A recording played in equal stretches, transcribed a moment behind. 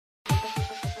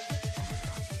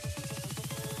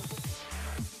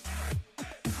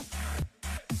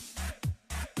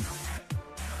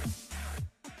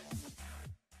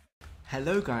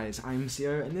Hello guys, I'm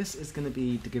CO and this is going to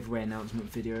be the giveaway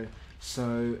announcement video.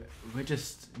 So we're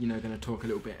just, going to talk a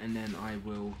little bit and then I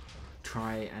will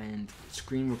try and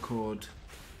screen record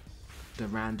the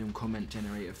random comment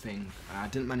generator thing. I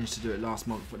didn't manage to do it last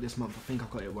month, but this month I think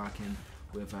I've got it working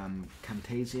with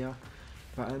Camtasia.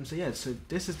 But so yeah, so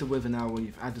this is the wither now where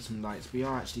we've added some lights. We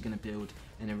are actually going to build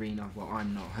an arena. Well,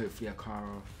 I'm not. Hopefully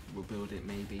Akara will build it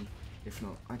maybe. If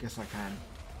not, I guess I can.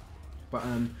 But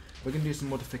we're going to do some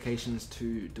modifications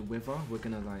to the wither. We're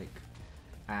going to like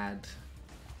add,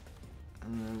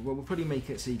 well, we'll probably make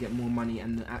it so you get more money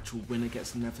and the actual winner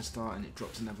gets a nether star and it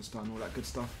drops a nether star and all that good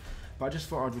stuff. But I just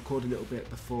thought I'd record a little bit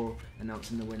before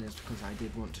announcing the winners because I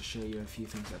did want to show you a few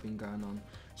things that have been going on.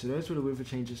 So those were the wither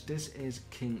changes. This is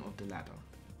King of the Ladder.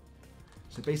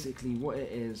 So basically what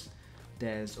it is,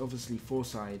 there's obviously 4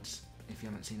 sides, if you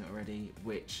haven't seen it already,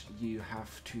 which you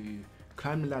have to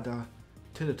climb the ladder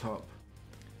to the top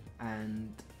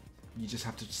and you just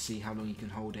have to see how long you can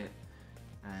hold it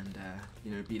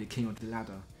and be the king of the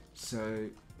ladder. So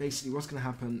basically what's going to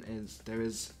happen is there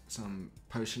is some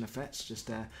potion effects just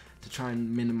there to try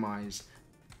and minimize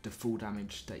the full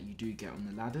damage that you do get on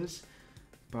the ladders,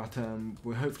 but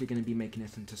we're hopefully going to be making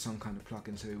it into some kind of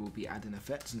plugin, so we will be adding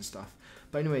effects and stuff.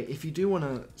 But anyway, if you do want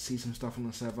to see some stuff on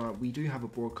the server, we do have a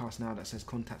broadcast now that says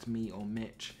contact me or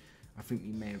Mitch. I think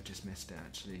you may have just missed it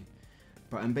actually.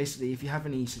 But basically, if you have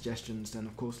any suggestions, then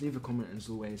of course leave a comment as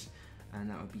always, and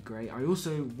that would be great. I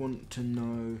also want to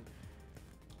know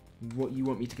what you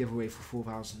want me to give away for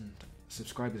 4,000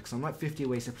 subscribers, because I'm like 50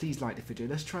 away, so please like the video.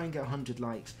 Let's try and get 100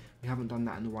 likes. We haven't done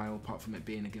that in a while, apart from it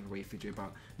being a giveaway video,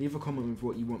 but leave a comment with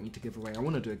what you want me to give away. I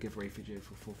want to do a giveaway video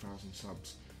for 4,000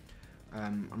 subs.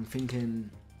 I'm thinking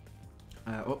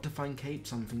Optifine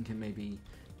capes. I'm thinking maybe,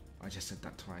 I just said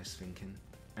that twice, thinking.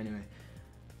 Anyway,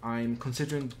 I'm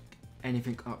considering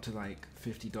anything up to like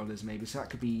 $50 maybe, so that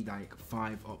could be like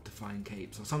 5 Optifine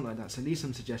capes or something like that. So leave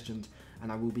some suggestions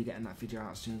and I will be getting that video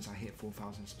out as soon as I hit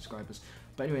 4,000 subscribers.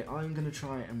 But anyway, I'm going to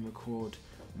try and record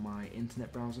my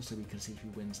internet browser so we can see who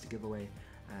wins the giveaway,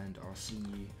 and I'll see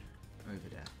you over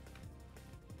there.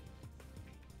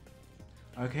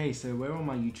 Okay, so we're on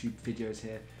my YouTube videos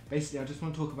here. Basically, I just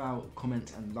want to talk about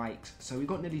comments and likes. So we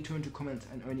got nearly 200 comments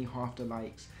and only half the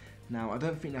likes. Now, I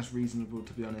don't think that's reasonable,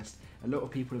 to be honest. A lot of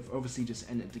people have obviously just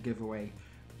entered the giveaway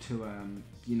to,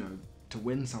 to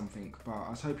win something. But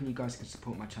I was hoping you guys could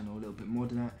support my channel a little bit more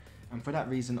than that. And for that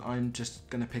reason, I'm just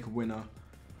going to pick a winner.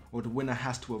 Or the winner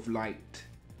has to have liked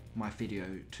my video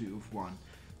to have won.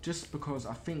 Just because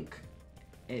I think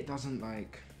it doesn't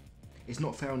it's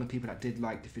not fair on the people that did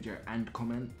like the video and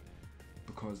comment,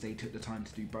 because they took the time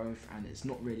to do both, and it's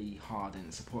not really hard and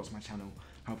it supports my channel,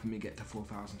 helping me get to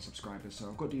 4,000 subscribers. So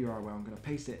I've got the URL, I'm going to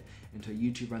paste it into a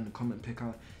YouTube random comment picker.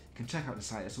 You can check out the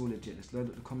site, it's all legit. Let's load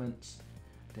up the comments.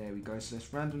 There we go. So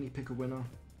let's randomly pick a winner,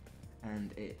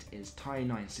 and it is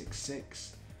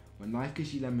Ty966. When life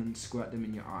gives you lemons, squirt them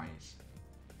in your eyes.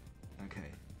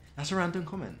 Okay, that's a random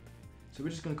comment. So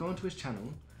we're just going to go onto his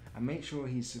channel and make sure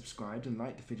he's subscribed and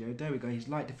liked the video. There we go, he's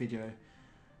liked the video.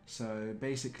 So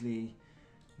basically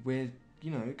we're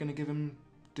going to give him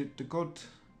the god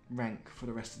rank for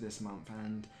the rest of this month,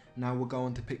 and now we'll go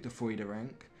on to pick the Foider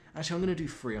rank. Actually, I'm going to do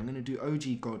 3. I'm going to do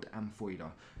OG, God and Foider.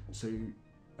 So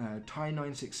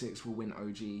Ty966 will win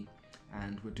OG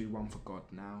and we'll do 1 for God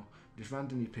now. Just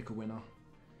randomly pick a winner.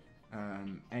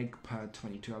 Egper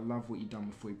 22, I love what you've done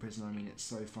with VoidPrison. I mean, it's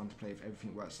so fun to play if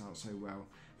everything works out so well.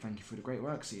 Thank you for the great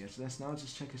work. So yeah, so let's now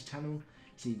just check his channel,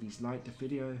 see if he's liked the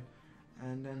video,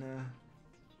 and then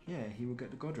yeah, he will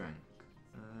get the god rank.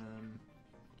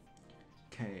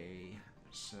 Okay,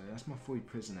 so that's my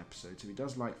VoidPrison episode. So he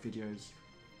does like videos,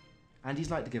 and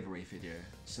he's liked the giveaway video.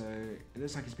 So it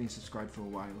looks like he's been subscribed for a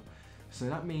while. So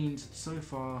that means so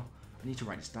far, I need to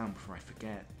write this down before I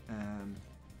forget.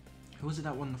 Who was it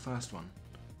that won the first one?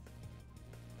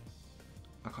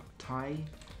 Ty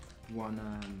won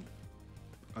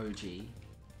OG.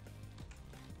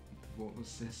 What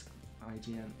was this?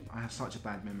 IGN? I have such a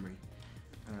bad memory.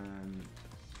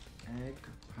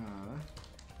 Egper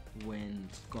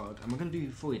wins God. And we're going to do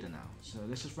Foider now. So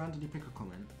let's just randomly pick a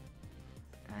comment.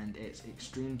 And it's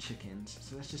Extreme Chickens.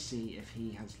 So let's just see if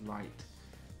he has liked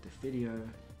the video.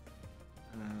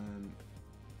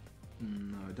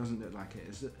 No, it doesn't look like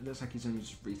it. It looks like he's only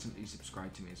just recently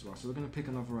subscribed to me as well. So we're going to pick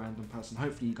another random person.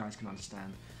 Hopefully you guys can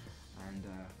understand and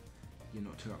you're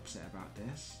not too upset about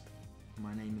this.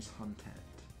 My name is Hunted.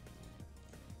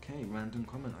 Okay, random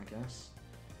comment, I guess.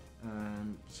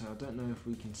 So I don't know if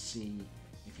we can see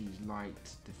if he's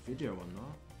liked the video or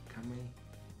not. Can we?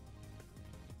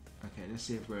 Okay, let's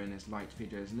see if we're in his liked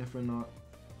videos. And if we're not,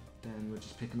 then we'll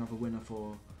just pick another winner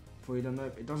for Voider,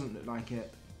 nope, it doesn't look like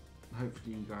it.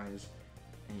 Hopefully you guys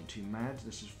ain't too mad.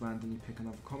 Let's just randomly pick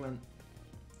another comment.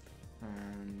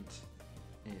 And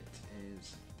it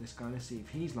is this guy. Let's see if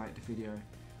he's liked the video,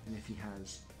 and if he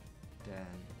has, then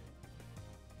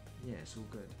yeah, it's all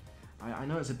good. I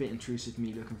know it's a bit intrusive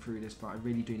me looking through this, but I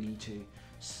really do need to.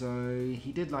 So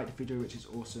he did like the video, which is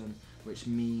awesome, which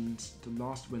means the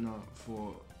last winner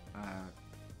for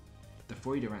the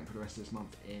Voider rank for the rest of this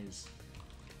month is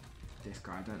this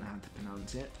guy. I don't know how to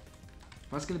pronounce it.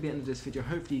 That's going to be the end of this video.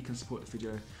 Hopefully you can support the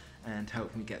video and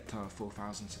help me get to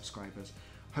 4,000 subscribers.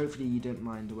 Hopefully you didn't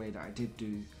mind the way that I did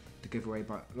do the giveaway,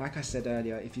 but like I said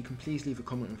earlier, if you can please leave a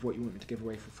comment of what you want me to give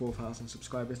away for 4,000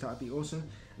 subscribers, that would be awesome.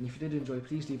 And if you did enjoy,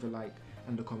 please leave a like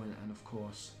and a comment, and of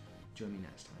course, join me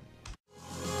next time.